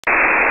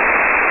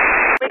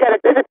gotta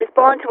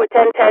respond to a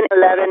 10, 10,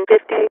 11,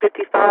 50,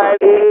 55,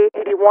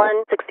 80,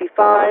 81,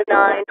 65,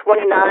 9,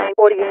 29,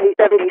 48,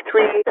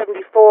 73,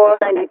 74,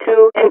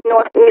 92, and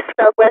north, east,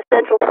 southwest,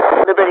 central,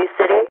 Liberty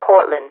City,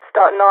 Portland,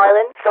 Staten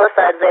Island,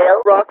 Vale,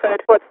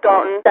 Rockford, Fort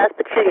Staunton,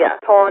 Saskatchewan,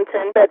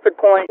 Taunton, Bedford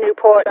Point,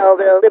 Newport,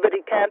 Belleville,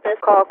 Liberty Campus,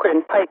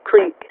 Cochrane, Pike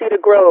Creek, Cedar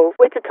Grove,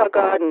 Wichita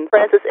Garden,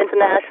 Francis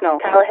International,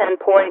 Callahan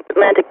Point,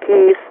 Atlantic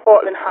Keys,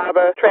 Portland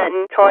Harbor,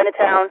 Trenton,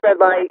 Chinatown, Red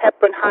Light,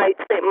 Hepburn Heights,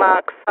 St.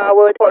 Mark's,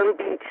 Harwood, Portland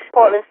Beach,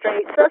 Portland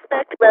Street.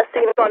 Suspect last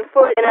seen on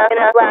foot in a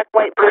black,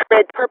 white, blue,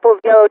 red, purple,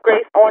 yellow,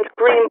 gray, orange,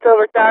 green,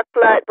 silver, dark,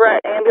 flat,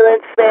 bright,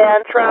 ambulance,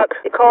 van, truck,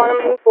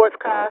 economy, sports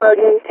car,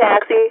 buggy,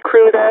 taxi,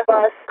 cruiser,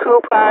 bus,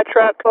 coupe, car,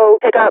 truck, boat,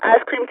 pickup,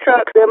 ice cream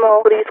truck,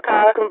 limo, police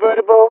car,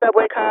 convertible,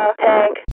 subway car, tank.